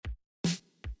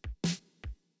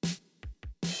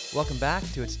Welcome back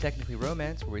to It's Technically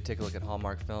Romance, where we take a look at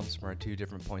Hallmark films from our two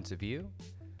different points of view.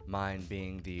 Mine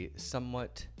being the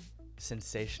somewhat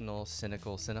sensational,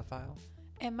 cynical cinephile.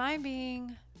 And mine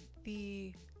being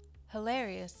the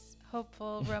hilarious,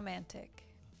 hopeful, romantic.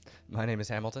 My name is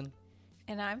Hamilton.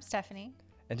 And I'm Stephanie.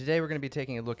 And today we're going to be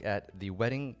taking a look at The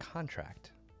Wedding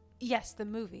Contract. Yes, the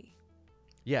movie.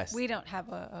 Yes. We don't have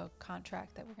a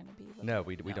contract that we're going to be looking No, at.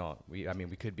 we don't.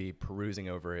 We could be perusing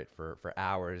over it for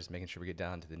hours, making sure we get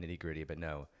down to the nitty gritty, but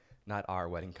no, not our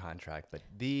wedding contract, but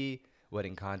the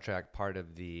wedding contract, part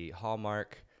of the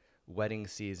Hallmark wedding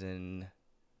season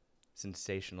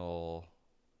sensational.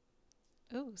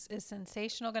 Ooh, is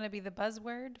sensational going to be the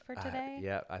buzzword for today?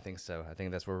 Yeah, I think so. I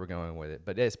think that's where we're going with it.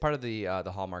 But it's part of the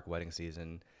Hallmark wedding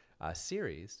season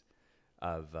series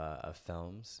of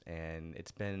films, and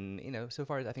it's been, so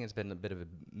far I think it's been a bit of a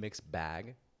mixed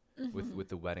bag with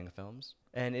the wedding films.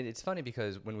 And it's funny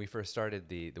because when we first started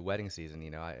the wedding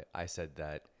season, I said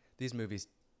that these movies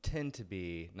tend to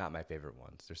be not my favorite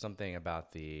ones. There's something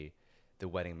about the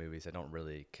wedding movies that don't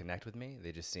really connect with me.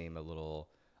 They just seem a little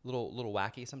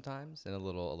wacky sometimes and a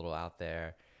little out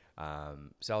there.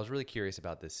 So I was really curious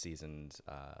about this season's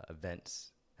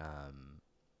events.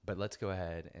 But let's go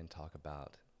ahead and talk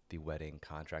about The Wedding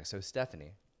Contract. So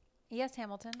Stephanie. Yes,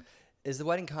 Hamilton. Is The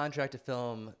Wedding Contract a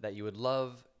film that you would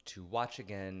love to watch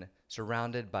again,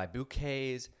 surrounded by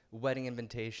bouquets, wedding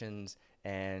invitations,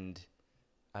 and,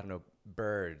 I don't know,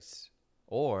 birds?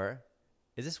 Or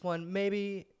is this one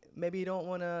maybe you don't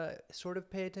want to sort of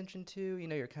pay attention to?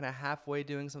 You're kind of halfway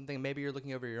doing something. Maybe you're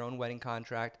looking over your own wedding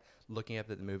contract, looking up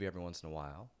at the movie every once in a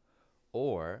while.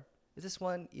 Or is this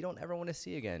one you don't ever want to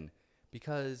see again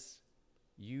because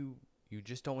you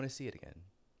just don't want to see it again?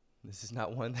 This is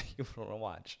not one that you want to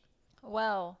watch.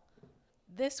 Well,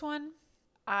 this one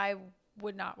I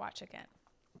would not watch again.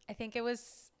 I think it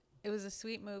was a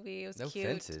sweet movie. It was cute.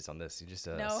 No fences on this. You just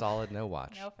a solid no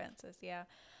watch. No fences, yeah.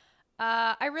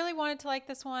 I really wanted to like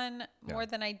this one more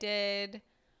than I did,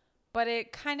 but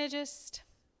it just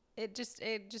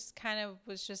kind of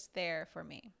was just there for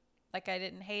me. Like, I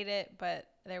didn't hate it, but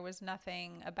there was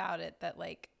nothing about it that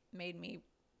like made me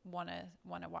want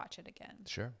to watch it again.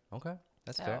 Sure. Okay.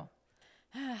 That's fair.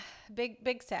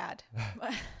 Big sad.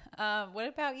 What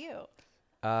about you?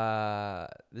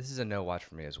 This is a no watch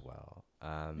for me as well.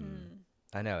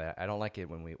 I know I don't like it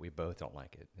when we both don't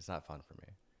like it. It's not fun for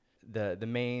me. The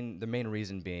main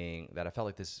reason being that I felt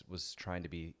like this was trying to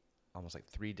be almost like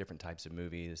three different types of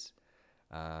movies.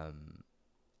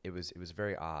 It was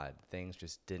very odd. Things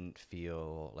just didn't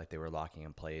feel like they were locking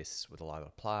in place with a lot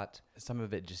of plot. Some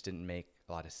of it just didn't make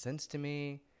a lot of sense to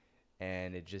me,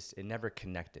 and it never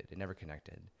connected.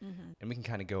 Mm-hmm. And we can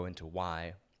kind of go into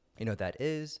why that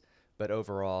is. But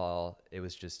overall, it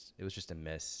was just a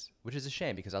miss, which is a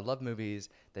shame because I love movies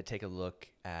that take a look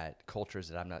at cultures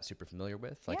that I'm not super familiar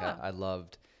with. Like I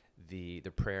loved the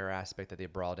prayer aspect that they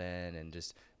brought in and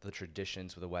just the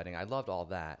traditions with the wedding. I loved all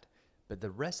that. But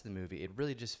the rest of the movie, it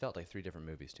really just felt like three different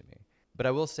movies to me. But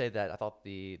I will say that I thought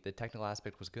the technical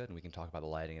aspect was good, and we can talk about the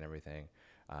lighting and everything.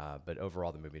 But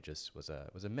overall, the movie just was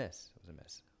a miss. It was a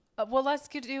miss. Well, let's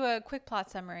do a quick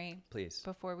plot summary, please,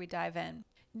 before we dive in.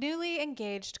 Newly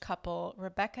engaged couple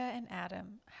Rebecca and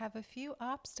Adam have a few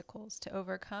obstacles to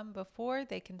overcome before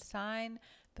they can sign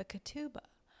the ketubah,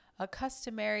 a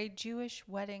customary Jewish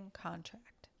wedding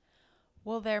contract.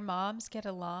 Will their moms get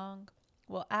along?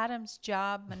 Will Adam's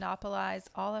job monopolize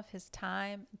all of his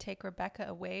time and take Rebecca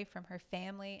away from her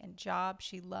family and job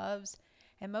she loves?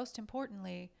 And most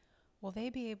importantly, will they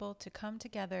be able to come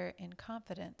together in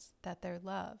confidence that their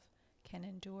love can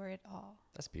endure it all?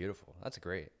 That's beautiful. That's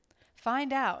great.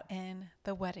 Find out in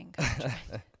The Wedding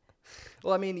Contract.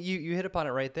 Well, I mean, you hit upon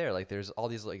it right there. Like, there's all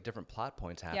these like different plot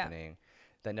points happening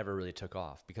that never really took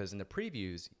off because in the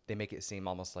previews they make it seem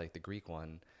almost like the Greek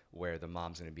one where the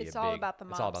mom's going to be it's all about the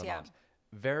moms. It's all about the moms.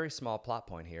 Very small plot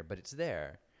point here, but it's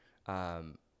there.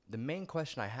 The main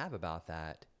question I have about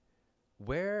that: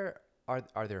 where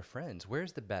are their friends?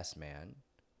 Where's the best man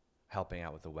helping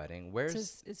out with the wedding?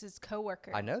 Where's his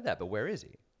coworker? I know that, but where is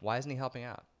he? Why isn't he helping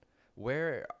out?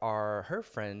 Where are her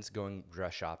friends going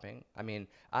dress shopping? I mean,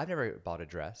 I've never bought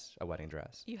a wedding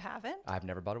dress. You haven't? I've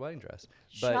never bought a wedding dress.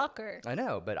 Shocker. I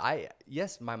know, but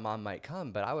yes, my mom might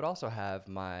come, but I would also have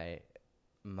my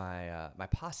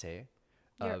posse.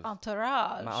 Your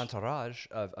entourage. My entourage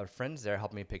of friends there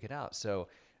helping me pick it out. So,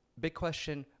 big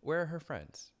question, where are her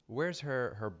friends? Where's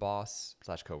her boss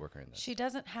 / coworker in this? She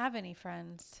doesn't have any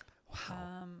friends.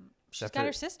 Wow. She's got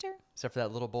her sister. Except for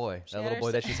that little boy.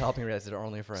 That she's helping as her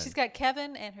only friend. She's got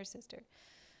Kevin and her sister.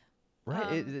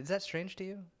 Right. Is that strange to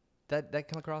you? That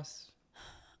come across?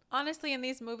 Honestly, in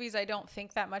these movies, I don't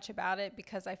think that much about it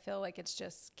because I feel like it's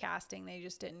just casting. They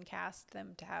just didn't cast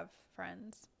them to have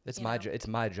friends. It's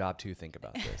my job to think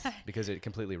about this because it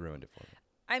completely ruined it for me.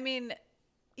 I mean,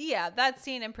 yeah, that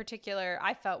scene in particular,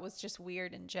 I felt was just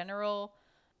weird in general.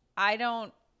 I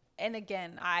don't, and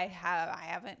again, I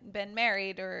haven't been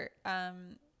married or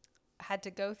had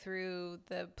to go through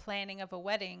the planning of a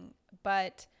wedding,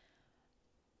 but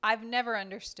I've never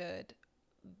understood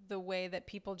the way that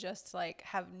people just like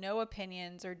have no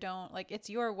opinions or don't like it's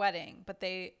your wedding, but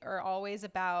they are always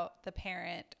about the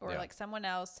parent or like someone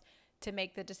else to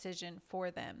make the decision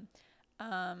for them.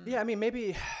 Yeah, I mean,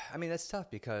 maybe, I mean, that's tough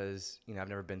because, you know, I've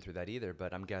never been through that either,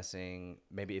 but I'm guessing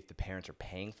maybe if the parents are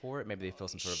paying for it, maybe they feel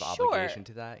some sort of obligation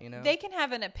to that, you know? They can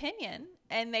have an opinion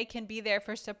and they can be there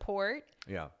for support.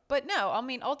 Yeah. But no, I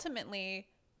mean, ultimately,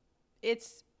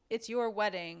 it's your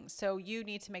wedding, so you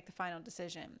need to make the final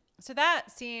decision. So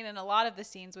that scene and a lot of the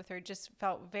scenes with her just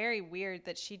felt very weird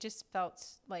that she just felt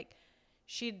like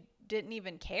she didn't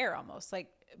even care almost like,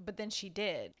 but then she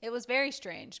did. It was very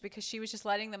strange because she was just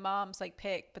letting the moms like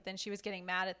pick, but then she was getting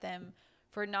mad at them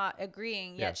for not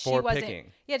agreeing. Yet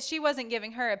she wasn't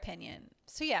giving her opinion.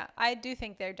 So yeah, I do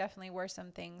think there definitely were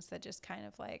some things that just kind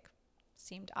of like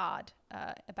seemed odd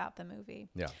about the movie.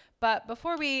 Yeah. But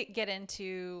before we get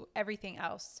into everything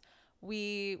else,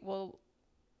 we will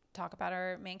talk about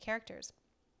our main characters.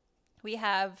 We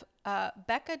have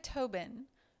Becca Tobin,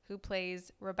 who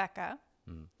plays Rebecca,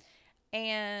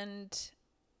 and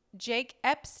Jake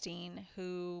Epstein,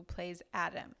 who plays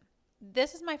Adam.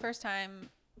 This is my first time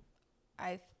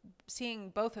seeing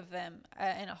both of them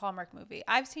in a Hallmark movie.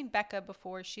 I've seen Becca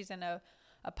before. She's in a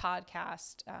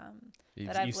podcast.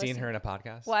 You've seen her in a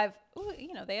podcast? Well,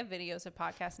 they have videos of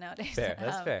podcasts nowadays. Fair,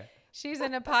 that's fair. She's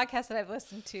in a podcast that I've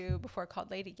listened to before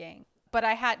called Lady Gang, but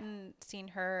I hadn't seen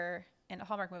her in a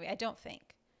Hallmark movie. I don't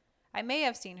think. I may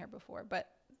have seen her before, but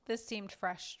this seemed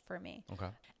fresh for me. Okay.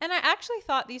 And I actually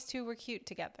thought these two were cute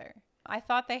together. I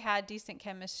thought they had decent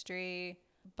chemistry,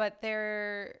 but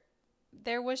there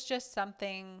was just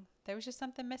something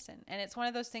missing. And it's one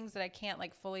of those things that I can't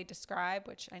like fully describe,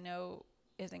 which I know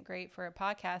isn't great for a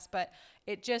podcast, but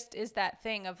it just is that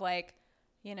thing of like,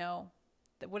 you know,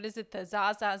 what is it? The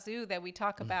Zaza Zoo that we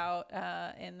talk about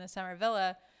in the Summer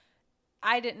Villa.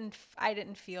 I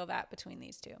didn't feel that between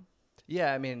these two.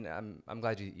 Yeah, I mean, I'm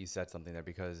glad you said something there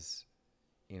because,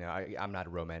 you know, I'm not a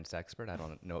romance expert. I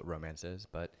don't know what romance is,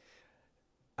 but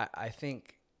I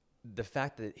think the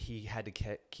fact that he had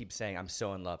to keep saying, I'm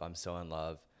so in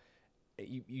love,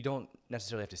 you don't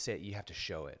necessarily have to say it. You have to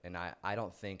show it. And I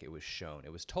don't think it was shown.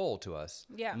 It was told to us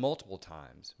multiple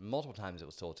times. Multiple times it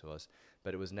was told to us,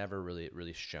 but it was never really,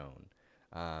 really shown.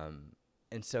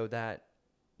 And so that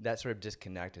sort of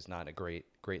disconnect is not a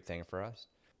great thing for us.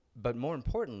 But more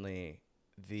importantly,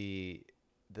 the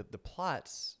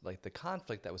plots, like the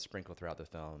conflict that was sprinkled throughout the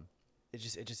film, it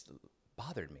just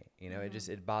bothered me. You know,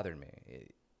 it bothered me.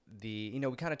 We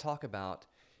kind of talk about,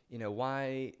 you know,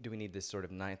 why do we need this sort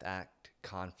of ninth act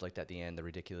conflict at the end, the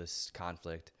ridiculous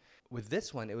conflict? With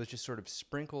this one, it was just sort of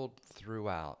sprinkled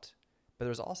throughout, but there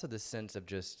was also this sense of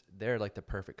just they're like the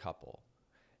perfect couple.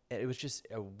 It was just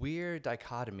a weird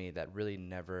dichotomy that really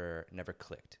never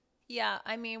clicked. Yeah,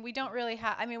 I mean, we don't really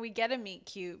have... I mean, we get a meet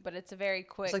cute, but it's a very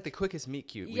quick... It's like the quickest meet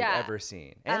cute we've ever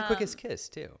seen. And quickest kiss,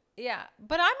 too. Yeah,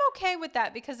 but I'm okay with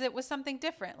that because it was something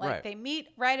different. Like, They meet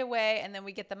right away, and then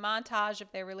we get the montage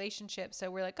of their relationship. So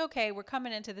we're like, okay, we're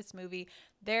coming into this movie.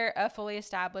 They're a fully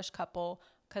established couple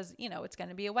because, you know, it's going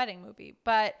to be a wedding movie.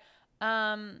 But,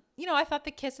 you know, I thought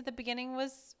the kiss at the beginning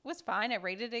was fine. I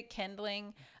rated it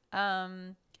kindling.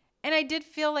 And I did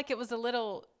feel like it was a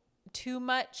little too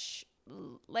much...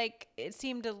 Like it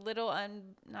seemed a little I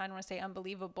don't want to say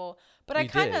unbelievable, but I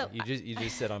kind of you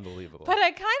just said unbelievable. But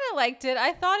I kind of liked it.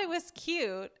 I thought it was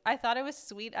cute. I thought it was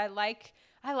sweet. I like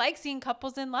seeing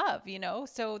couples in love, you know.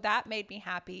 So that made me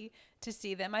happy to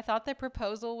see them. I thought the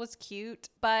proposal was cute,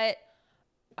 but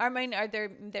I mean, are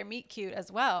their meet cute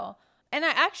as well? And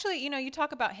I actually, you know, you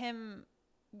talk about him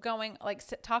going like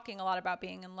talking a lot about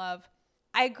being in love.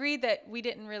 I agree that we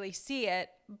didn't really see it,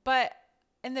 but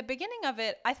in the beginning of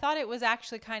it, I thought it was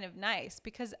actually kind of nice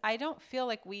because I don't feel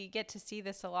like we get to see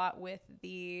this a lot with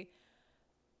the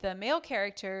male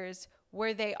characters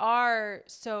where they are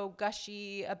so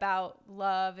gushy about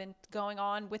love and going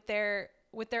on with their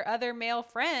other male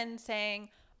friends saying,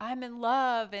 I'm in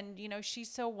love and, you know,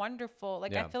 she's so wonderful.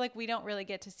 Like, I feel like we don't really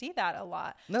get to see that a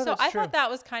lot. No, so I true. thought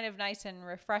that was kind of nice and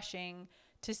refreshing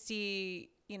to see,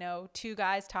 you know, two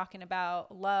guys talking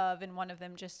about love and one of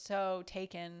them just so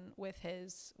taken with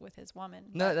his woman.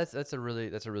 No, that's a really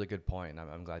good point.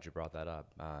 I'm glad you brought that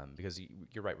up because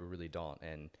you're right. We really don't.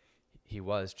 And he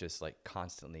was just like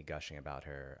constantly gushing about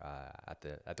her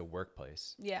at the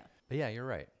workplace. Yeah. But yeah, you're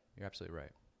right. You're absolutely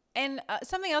right. And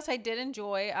something else I did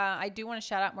enjoy, I do want to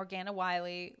shout out Morgana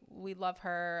Wiley. We love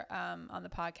her on the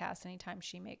podcast. Anytime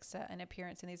she makes an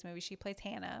appearance in these movies, she plays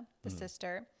Hannah, the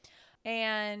sister.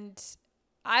 And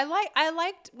I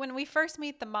liked when we first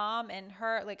meet the mom and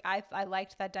her. Like I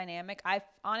liked that dynamic. I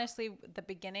honestly, the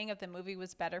beginning of the movie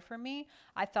was better for me.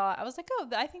 I was like, oh,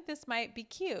 I think this might be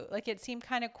cute. Like it seemed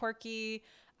kind of quirky.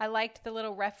 I liked the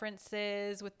little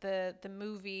references with the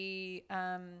movie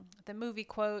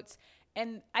quotes.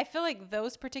 And I feel like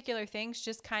those particular things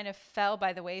just kind of fell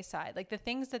by the wayside. Like the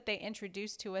things that they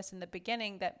introduced to us in the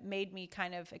beginning that made me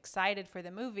kind of excited for the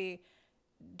movie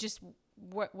just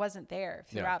wasn't there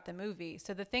throughout the movie.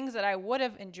 So the things that I would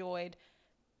have enjoyed,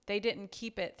 they didn't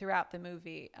keep it throughout the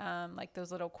movie, like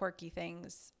those little quirky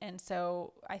things. And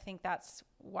so I think that's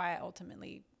why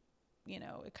ultimately,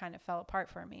 it kind of fell apart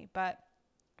for me. But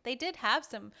they did have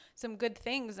some good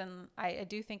things, and I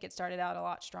do think it started out a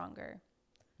lot stronger.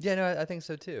 Yeah, no, I think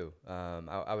so too.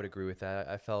 I would agree with that.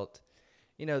 I felt,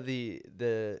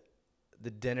 the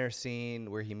dinner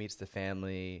scene where he meets the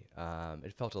family,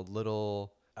 it felt a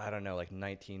little, I don't know, like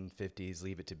 1950s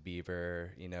Leave It to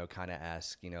Beaver, kind of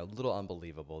esque, a little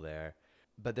unbelievable there.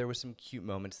 But there was some cute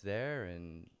moments there,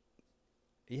 and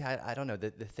yeah, I don't know. The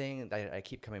thing that I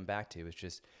keep coming back to is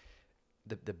just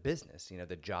the business,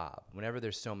 the job. Whenever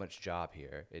there's so much job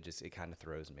here, it kind of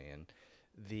throws me. And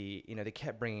they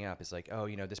kept bringing up is like, oh,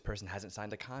 this person hasn't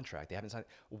signed the contract. They haven't signed.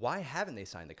 Why haven't they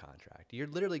signed the contract? You're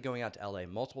literally going out to LA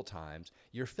multiple times.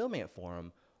 You're filming it for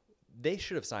them. They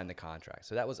should have signed the contract.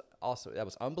 So that was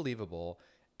unbelievable,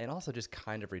 and also just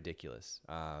kind of ridiculous.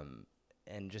 And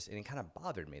it kind of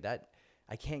bothered me that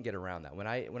I can't get around that. When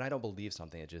I don't believe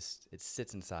something, it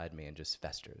sits inside me and just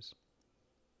festers.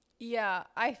 Yeah,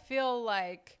 I feel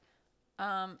like.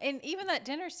 And even that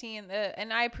dinner scene,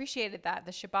 and I appreciated that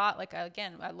the Shabbat. Like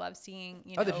again, I love seeing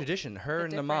the tradition, her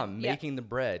and the mom making the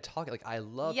bread, talking. Like I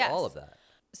loved all of that.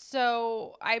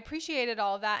 So I appreciated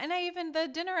all of that, and the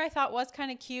dinner I thought was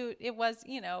kind of cute. It was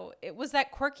it was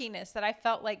that quirkiness that I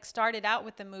felt like started out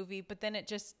with the movie, but then it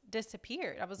just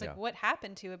disappeared. I was like, what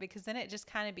happened to it? Because then it just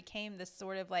kind of became this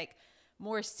sort of like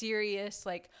more serious,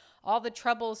 like all the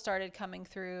troubles started coming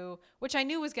through, which I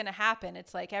knew was going to happen.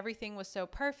 It's like everything was so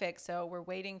perfect, so we're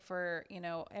waiting for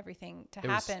everything to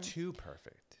happen. It was too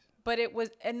perfect, but it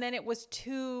was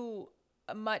too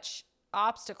much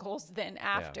obstacles then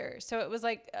after. So it was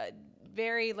like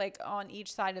very like on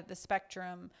each side of the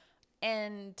spectrum.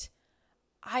 And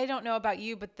I don't know about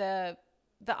you, but the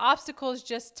obstacles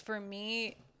just for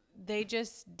me, they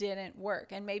just didn't work.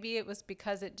 And maybe it was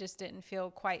because it just didn't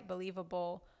feel quite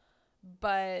believable.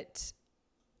 But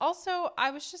also,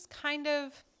 I was just kind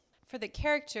of, for the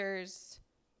characters,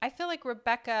 I feel like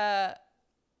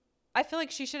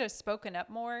she should have spoken up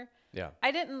more. Yeah.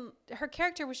 Her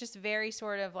character was just very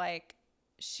sort of like,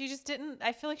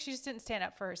 I feel like she just didn't stand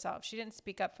up for herself. She didn't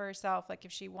speak up for herself, like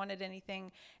if she wanted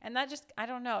anything. And that just, I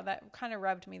don't know, that kind of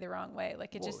rubbed me the wrong way.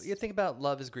 Like you think about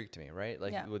Love is Greek to me, right?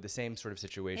 Like with the same sort of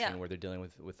situation where they're dealing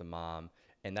with the mom,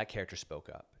 and that character spoke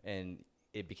up, and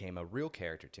it became a real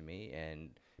character to me and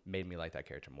made me like that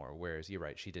character more. Whereas you're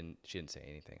right, she didn't say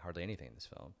anything, hardly anything in this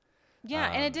film.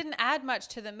 Yeah, and it didn't add much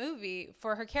to the movie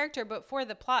for her character, but for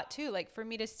the plot too. Like for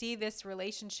me to see this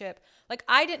relationship, like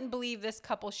I didn't believe this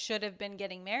couple should have been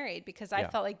getting married because I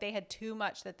felt like they had too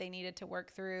much that they needed to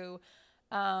work through.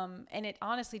 And it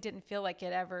honestly didn't feel like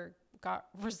it ever got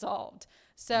resolved.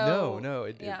 So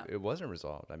it wasn't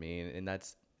resolved. I mean, and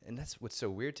that's what's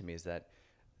so weird to me is that,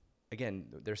 again,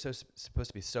 they're supposed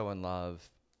to be so in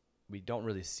love. We don't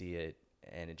really see it,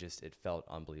 and it felt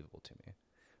unbelievable to me.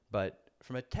 But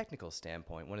from a technical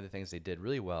standpoint, one of the things they did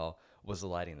really well was the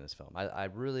lighting in this film. I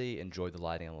really enjoyed the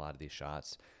lighting in a lot of these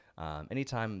shots.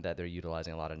 Anytime that they're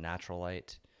utilizing a lot of natural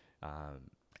light,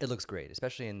 it looks great,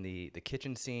 especially in the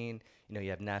kitchen scene. You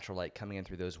have natural light coming in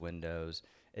through those windows.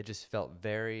 It just felt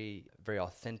very, very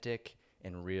authentic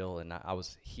and real, and I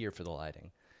was here for the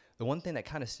lighting. The one thing that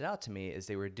kind of stood out to me is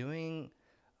they were doing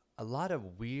a lot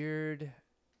of weird,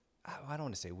 I don't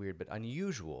want to say weird, but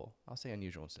unusual. I'll say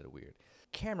unusual instead of weird.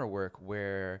 Camera work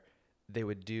where they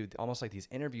would do almost like these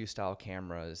interview style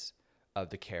cameras of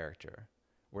the character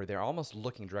where they're almost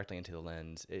looking directly into the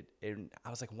lens. I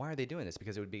was like, why are they doing this?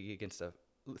 Because it would be against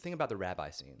think about the rabbi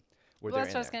scene. Well, that's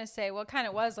what I was going to say. Well, it kind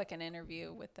of was like an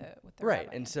interview with the right.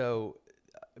 rabbi. And so,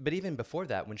 but even before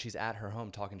that, when she's at her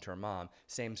home talking to her mom,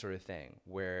 same sort of thing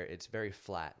where it's very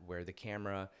flat, where the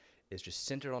camera is just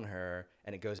centered on her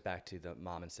and it goes back to the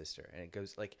mom and sister. And it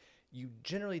goes like, you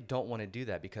generally don't want to do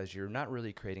that because you're not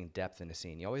really creating depth in a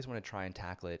scene. You always want to try and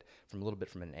tackle it from a little bit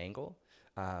from an angle.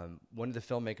 One of the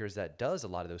filmmakers that does a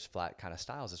lot of those flat kind of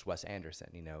styles is Wes Anderson,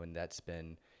 and that's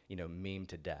been, meme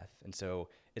to death. And so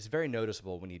it's very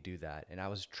noticeable when you do that. And I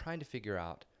was trying to figure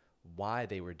out why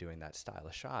they were doing that style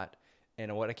of shot.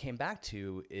 And what I came back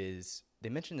to is they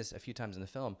mentioned this a few times in the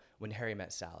film, When Harry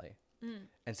Met Sally.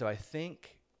 And so I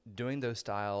think doing those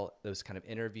kind of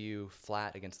interview,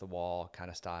 flat against the wall kind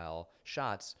of style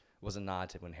shots was a nod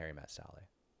to When Harry Met Sally.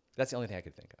 That's the only thing I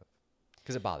could think of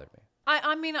because it bothered me.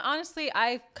 I mean, honestly,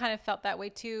 I kind of felt that way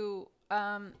too.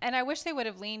 And I wish they would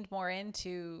have leaned more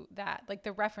into that, like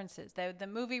the references, the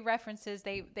movie references.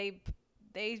 They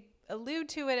allude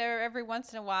to it every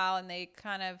once in a while, and they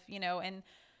kind of, and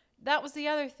that was the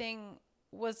other thing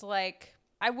was like,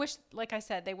 I wish, like I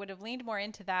said, they would have leaned more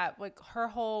into that. Like her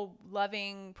whole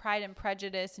loving Pride and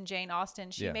Prejudice and Jane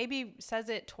Austen, she maybe says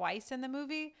it twice in the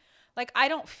movie. Like, I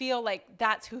don't feel like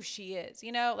that's who she is,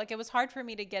 like it was hard for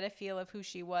me to get a feel of who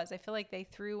she was. I feel like they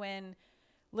threw in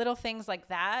little things like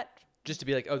that. Just to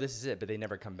be like, oh, this is it, but they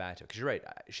never come back to it. Because you're right.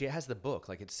 She has the book.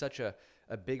 Like, it's such a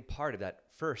big part of that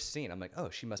first scene. I'm like, oh,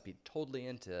 she must be totally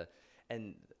into,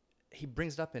 and he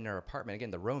brings it up in her apartment.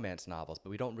 Again, the romance novels, but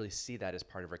we don't really see that as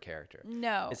part of her character.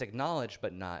 No. It's acknowledged,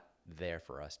 but not there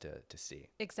for us to see.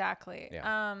 Exactly.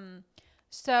 Yeah.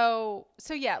 So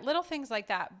yeah, little things like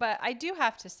that. But I do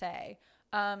have to say,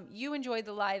 you enjoyed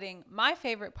the lighting. My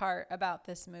favorite part about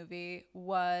this movie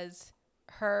was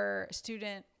her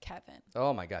student, Kevin.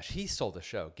 Oh my gosh. He stole the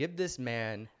show. Give this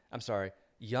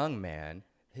young man,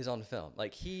 his own film.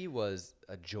 Like, he was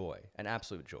a joy, an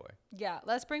absolute joy. Yeah,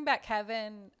 let's bring back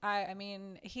Kevin. I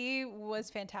mean, he was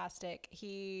fantastic.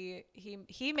 He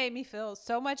made me feel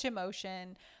so much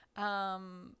emotion.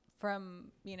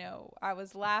 From, I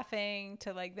was laughing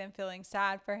to like them feeling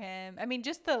sad for him. I mean,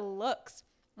 just the looks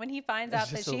when he finds out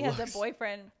that she has a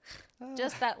boyfriend,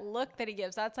 just that look that he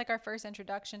gives. That's like our first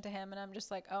introduction to him. And I'm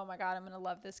just like, oh my God, I'm going to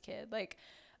love this kid. Like,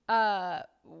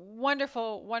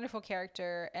 wonderful, wonderful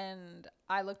character. And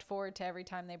I looked forward to every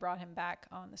time they brought him back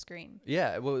on the screen.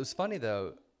 Yeah. What was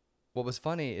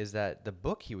funny is that the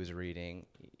book he was reading,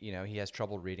 he has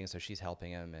trouble reading, so she's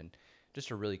helping him, and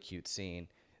just a really cute scene.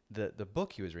 The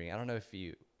book he was reading, I don't know if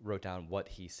you wrote down what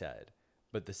he said,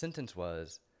 but the sentence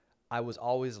was, I was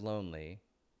always lonely.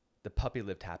 The puppy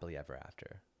lived happily ever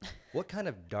after. What kind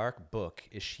of dark book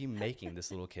is she making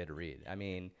this little kid read? I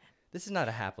mean, this is not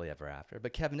a happily ever after,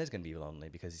 but Kevin is going to be lonely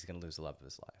because he's going to lose the love of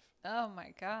his life. Oh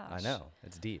my gosh. I know.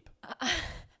 It's deep.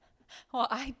 Well,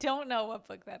 I don't know what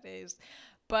book that is,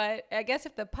 but I guess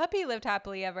if the puppy lived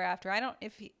happily ever after, I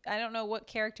don't know what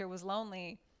character was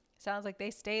lonely. Sounds like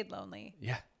they stayed lonely.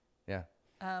 Yeah. Yeah.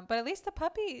 But at least the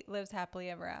puppy lives happily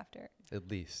ever after. At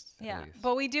least. Yeah.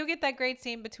 But we do get that great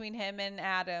scene between him and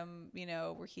Adam,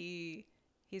 where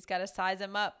he's got to size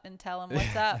him up and tell him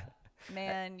what's up.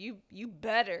 Man, you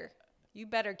better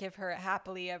give her a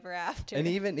happily ever after. And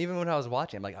even when I was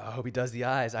watching, I'm like, oh, I hope he does the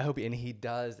eyes. And he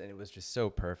does. And it was just so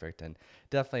perfect. And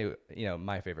definitely,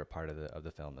 my favorite part of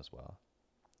the film as well.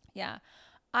 Yeah.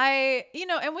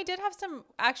 And we did have some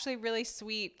actually really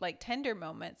sweet, like tender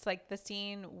moments, like the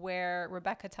scene where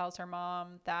Rebecca tells her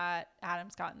mom that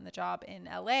Adam's gotten the job in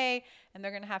LA and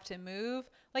they're going to have to move.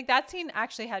 Like that scene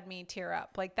actually had me tear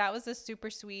up. Like that was a super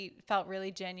sweet, felt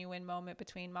really genuine moment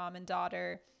between mom and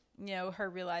daughter, her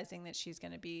realizing that she's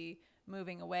going to be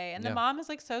moving away. And the mom is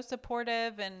like so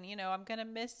supportive and, I'm going to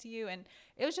miss you. And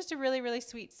it was just a really, really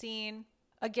sweet scene.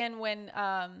 Again, when,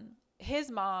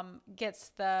 his mom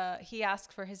he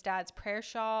asks for his dad's prayer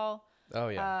shawl. Oh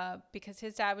yeah. Because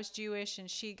his dad was Jewish and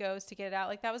she goes to get it out.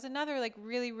 Like that was another like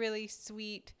really, really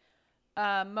sweet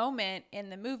moment in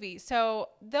the movie. So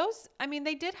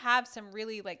they did have some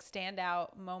really like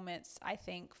standout moments, I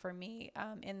think, for me,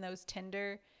 in those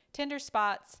tender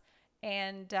spots,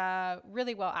 and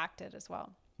really well acted as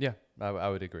well. Yeah, I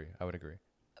would agree.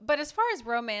 But as far as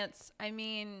romance, I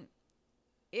mean,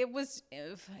 it was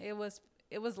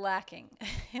lacking.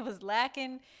 It was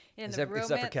lacking in the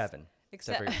romance. Except for Kevin.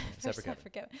 Except for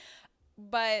Kevin.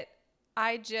 But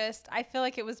I feel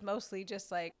like it was mostly just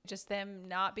them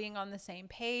not being on the same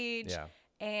page. Yeah.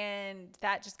 And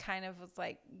that just kind of was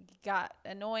like, got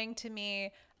annoying to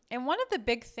me. And one of the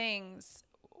big things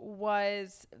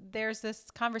was there's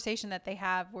this conversation that they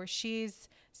have where she's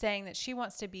saying that she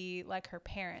wants to be like her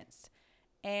parents.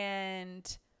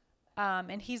 And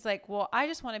he's like, well, I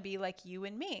just want to be like you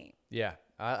and me. Yeah,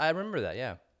 I remember that,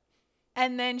 yeah.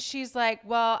 And then she's like,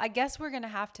 well, I guess we're going to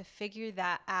have to figure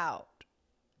that out.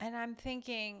 And I'm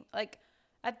thinking, like,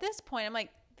 at this point, I'm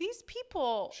like, these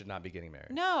people should not be getting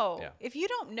married. No. Yeah. If you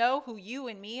don't know who you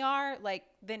and me are, like,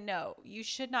 then no, you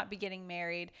should not be getting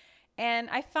married. And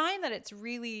I find that it's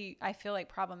really, I feel like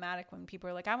problematic when people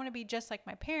are like, I want to be just like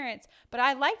my parents. But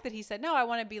I like that he said, no, I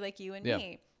want to be like you and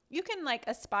me. You can like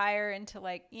aspire into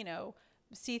like, you know,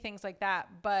 see things like that.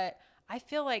 But I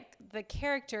feel like the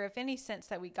character, if any sense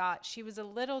that we got, she was a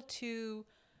little too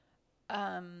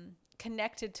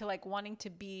connected to like wanting to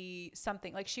be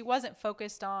something. Like she wasn't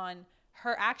focused on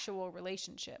her actual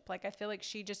relationship. Like I feel like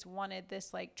she just wanted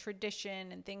this like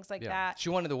tradition and things like that. She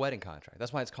wanted the wedding contract.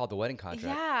 That's why it's called the wedding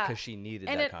contract. Yeah. Because she needed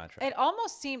and that contract. It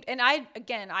almost seemed, and I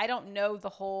don't know the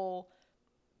whole,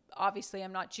 obviously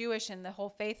I'm not Jewish and the whole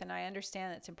faith, and I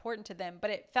understand it's important to them, but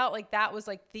it felt like that was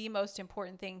like the most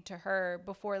important thing to her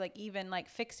before like even like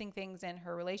fixing things in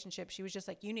her relationship. She was just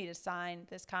like, you need to sign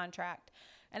this contract.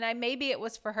 And maybe it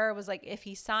was for her was like, if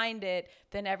he signed it,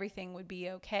 then everything would be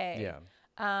okay. Yeah.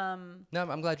 No,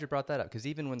 I'm glad you brought that up, because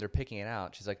even when they're picking it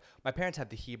out, she's like, my parents have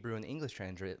the Hebrew and the English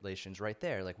translations right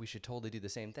there. Like, we should totally do the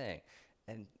same thing.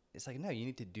 And it's like, no, you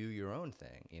need to do your own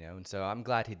thing, you know? And so I'm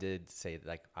glad he did say,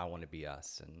 like, I want to be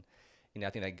us. And, you know, I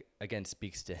think that, again,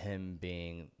 speaks to him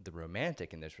being the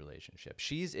romantic in this relationship.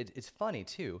 It's funny,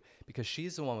 too, because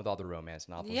she's the one with all the romance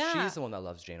novels. Yeah. She's the one that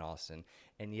loves Jane Austen.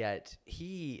 And yet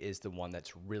he is the one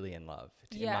that's really in love,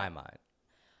 in my mind.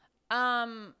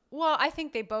 Well, I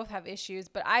think they both have issues,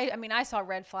 but I mean, I saw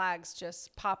red flags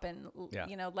just popping,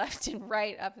 you know, left and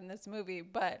right up in this movie,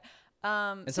 but,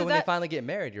 and so when they finally get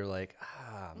married, you're like,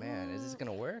 man, is this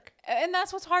going to work? And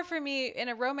that's what's hard for me in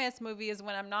a romance movie is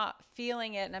when I'm not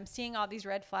feeling it and I'm seeing all these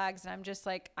red flags and I'm just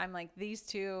like, these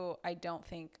two, I don't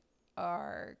think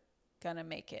are gonna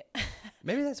make it.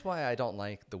 Maybe that's why I don't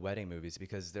like the wedding movies,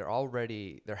 because they're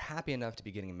happy enough to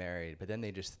be getting married, but then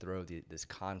they just throw this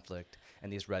conflict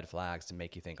and these red flags to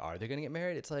make you think, are they gonna get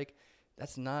married? It's like, I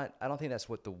don't think that's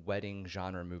what the wedding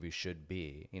genre movie should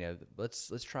be. You know, let's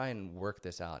try and work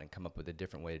this out and come up with a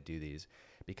different way to do these,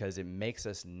 because it makes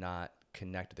us not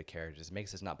connect with the characters. It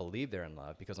makes us not believe they're in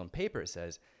love, because on paper it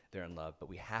says they're in love, but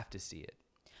we have to see it.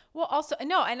 Well, also,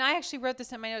 no, and I actually wrote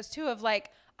this in my notes too of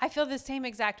like, I feel the same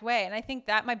exact way. And I think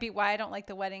that might be why I don't like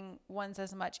the wedding ones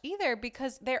as much either,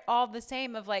 because they're all the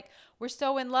same of like, we're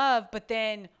so in love, but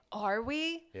then are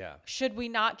we? Yeah. Should we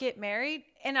not get married?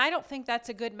 And I don't think that's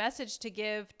a good message to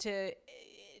give to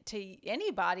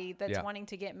anybody that's wanting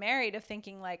to get married, of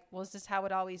thinking like, well, is this how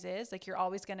it always is? Like, you're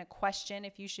always going to question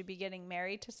if you should be getting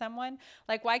married to someone.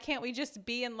 Like, why can't we just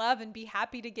be in love and be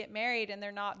happy to get married and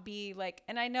there not be like,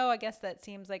 and I know, I guess that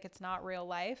seems like it's not real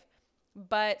life,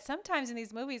 but sometimes in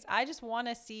these movies, I just want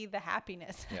to see the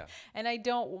happiness and I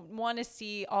don't want to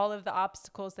see all of the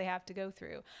obstacles they have to go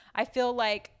through. I feel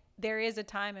like there is a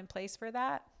time and place for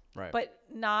that, but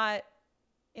not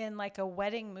in like a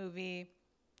wedding movie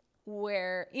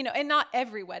where, you know, and not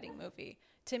every wedding movie.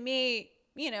 To me,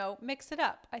 you know, mix it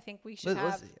up. I think we should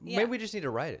maybe we just need to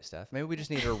write it, Steph. Maybe we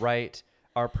just need to write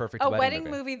our perfect wedding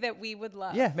movie that we would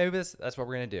love. Yeah, maybe that's what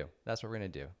we're going to do. That's what we're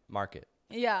going to do. Mark it.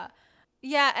 Yeah.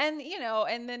 Yeah, and, you know,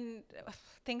 and then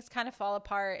things kind of fall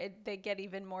apart. They get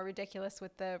even more ridiculous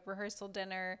with the rehearsal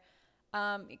dinner.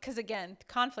 Because, again,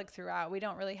 conflict throughout. We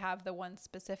don't really have the one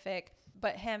specific,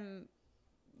 but him,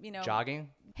 you know, jogging,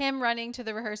 him running to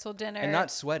the rehearsal dinner and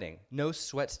not sweating. No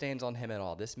sweat stains on him at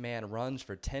all. This man runs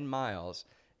for 10 miles.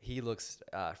 He looks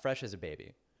fresh as a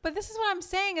baby. But this is what I'm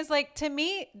saying is, like, to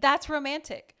me, that's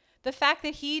romantic. The fact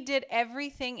that he did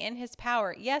everything in his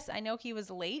power. Yes, I know he was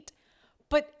late,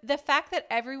 but the fact that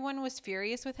everyone was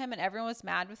furious with him and everyone was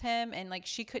mad with him and like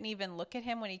she couldn't even look at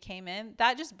him when he came in,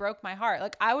 that just broke my heart.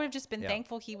 Like, I would have just been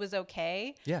thankful he was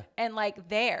okay. Yeah. And like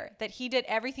that he did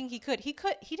everything he could. He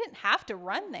didn't have to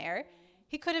run there.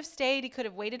 He could have stayed. He could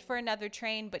have waited for another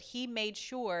train, but he made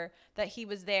sure that he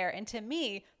was there. And to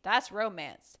me, that's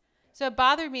romance. So it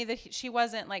bothered me that she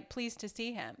wasn't like pleased to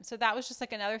see him. So that was just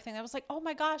like another thing that was like, oh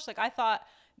my gosh, like I thought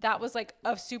that was like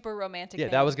a super romantic thing.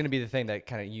 That was going to be the thing that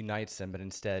kind of unites them, but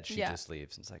instead she just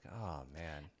leaves. It's like, oh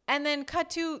man. And then cut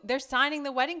to, they're signing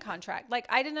the wedding contract. Like,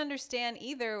 I didn't understand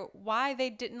either why they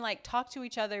didn't like talk to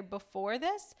each other before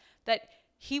this, that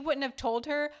he wouldn't have told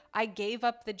her, I gave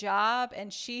up the job,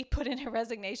 and she put in her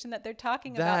resignation, that they're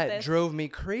talking about this. That drove me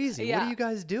crazy. Yeah. What are you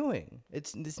guys doing?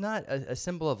 It's not a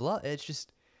symbol of love. It's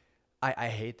just, I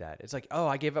hate that. It's like, oh,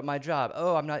 I gave up my job.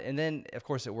 Oh, I'm not. And then, of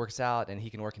course, it works out and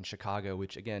he can work in Chicago,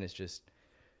 which, again, is just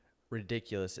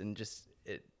ridiculous. And just,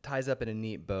 it ties up in a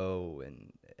neat bow.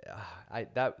 And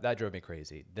that drove me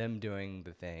crazy. Them doing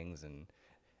the things. And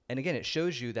again, it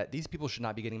shows you that these people should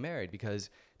not be getting married, because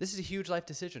this is a huge life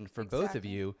decision for both of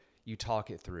you. You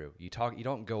talk it through. You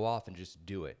don't go off and just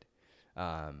do it.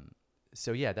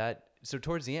 So, yeah, that So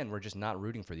towards the end, we're just not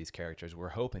rooting for these characters. We're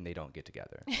hoping they don't get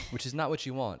together, which is not what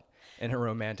you want in a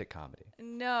romantic comedy.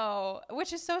 No,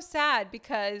 which is so sad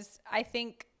because I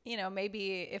think,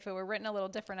 maybe if it were written a little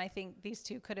different, I think these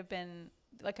two could have been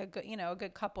like a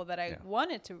good couple that I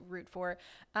wanted to root for.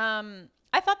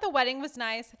 I thought the wedding was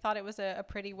nice. I thought it was a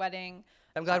pretty wedding.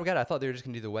 I'm glad we got it. I thought they were just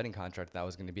going to do the wedding contract. That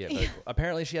was going to be it. But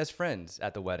apparently she has friends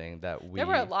at the wedding there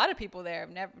were a lot of people there.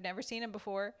 I've never seen them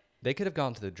before. They could have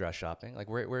gone to the dress shopping. Like,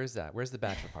 where is that? Where's the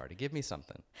bachelor party? Give me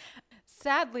something.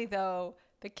 Sadly, though,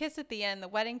 the kiss at the end, the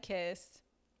wedding kiss,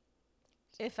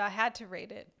 if I had to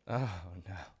rate it. Oh,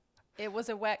 no. It was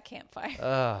a wet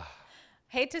campfire.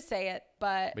 Hate to say it,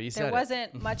 but there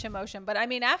wasn't much emotion. But I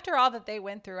mean, after all that they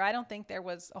went through, I don't think there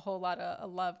was a whole lot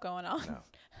of love going on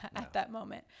at that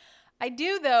moment. I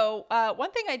do, though.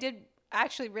 One thing I did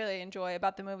actually really enjoy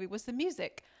about the movie was the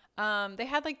music. They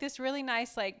had like this really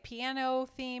nice like piano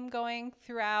theme going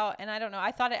throughout. And I don't know,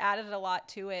 I thought it added a lot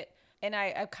to it. And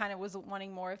I kind of was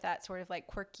wanting more of that sort of like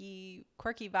quirky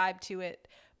vibe to it.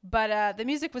 But the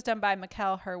music was done by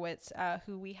Mikel Hurwitz,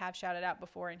 who we have shouted out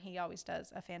before, and he always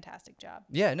does a fantastic job.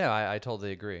 Yeah, no, I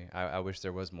totally agree. I wish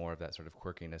there was more of that sort of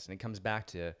quirkiness. And it comes back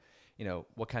to,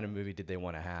 what kind of movie did they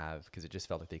want to have? Because it just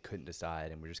felt like they couldn't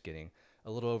decide, and we're just getting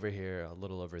a little over here, a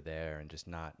little over there, and just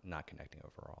not connecting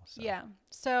overall. So. Yeah.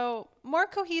 So more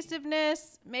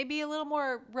cohesiveness, maybe a little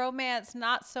more romance,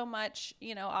 not so much,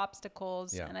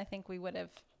 obstacles. Yeah. And I think we would have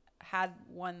had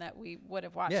one that we would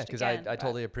have watched. Yeah, because I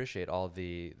totally appreciate all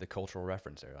the cultural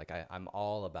reference there. Like I'm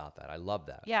all about that. I love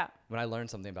that. Yeah. When I learn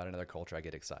something about another culture, I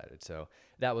get excited. So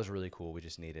that was really cool. We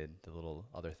just needed the little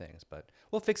other things. But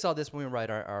we'll fix all this when we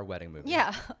write our wedding movie.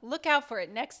 Yeah. Look out for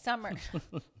it next summer.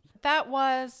 That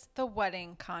was the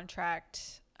wedding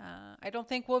contract. I don't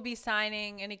think we'll be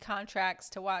signing any contracts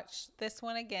to watch this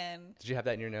one again. Did you have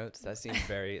that in your notes? That seemed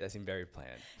very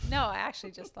planned. No, I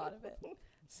actually just thought of it.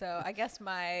 So I guess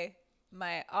my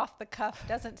off the cuff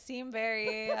doesn't seem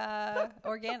very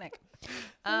organic.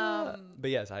 But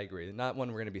yes, I agree. Not one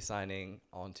we're going to be signing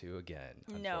onto again,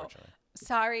 unfortunately. No.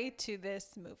 Sorry to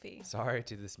this movie.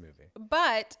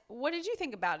 But what did you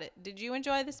think about it? Did you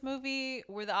enjoy this movie?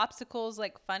 Were the obstacles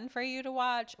like fun for you to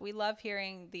watch? We love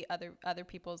hearing the other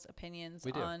people's opinions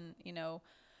on,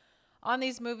 on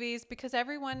these movies because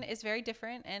everyone is very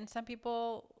different and some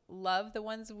people love the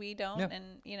ones we don't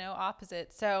and,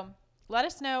 opposite. So let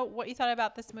us know what you thought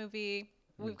about this movie.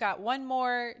 We've got one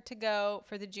more to go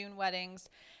for the June weddings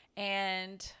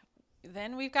and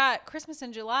then we've got Christmas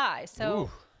in July. So. Ooh.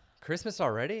 Christmas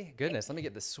already? Goodness, let me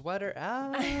get the sweater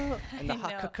out and the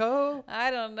hot cocoa. I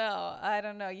don't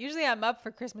know. Usually I'm up for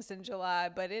Christmas in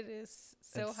July, but it is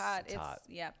so hot. It's hot.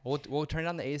 Yeah. We'll turn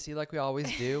on the AC like we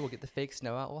always do. We'll get the fake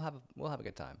snow out. We'll have a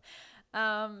good time.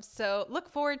 So look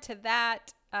forward to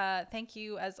that. Thank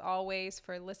you as always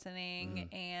for listening.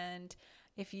 And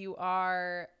if you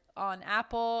are on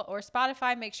Apple or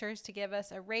Spotify, make sure to give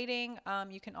us a rating.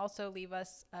 You can also leave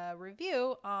us a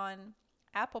review on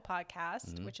Apple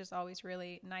Podcast, which is always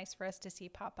really nice for us to see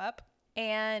pop up.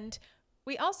 And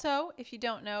we also, if you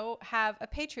don't know, have a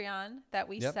Patreon that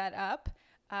we set up.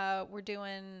 We're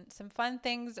doing some fun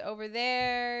things over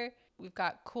there. We've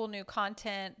got cool new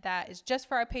content that is just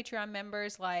for our Patreon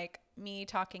members, like me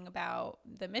talking about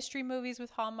the mystery movies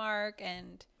with Hallmark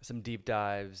and some deep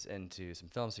dives into some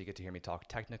films. So you get to hear me talk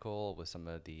technical with some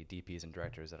of the DPs and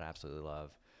directors that I absolutely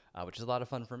love, which is a lot of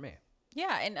fun for me.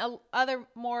 Yeah, and other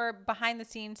more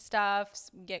behind-the-scenes stuff,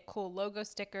 get cool logo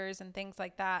stickers and things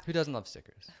like that. Who doesn't love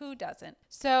stickers? Who doesn't?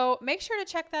 So make sure to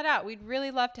check that out. We'd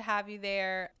really love to have you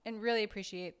there and really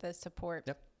appreciate the support.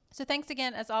 Yep. So thanks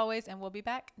again, as always, and we'll be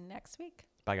back next week.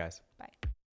 Bye, guys. Bye.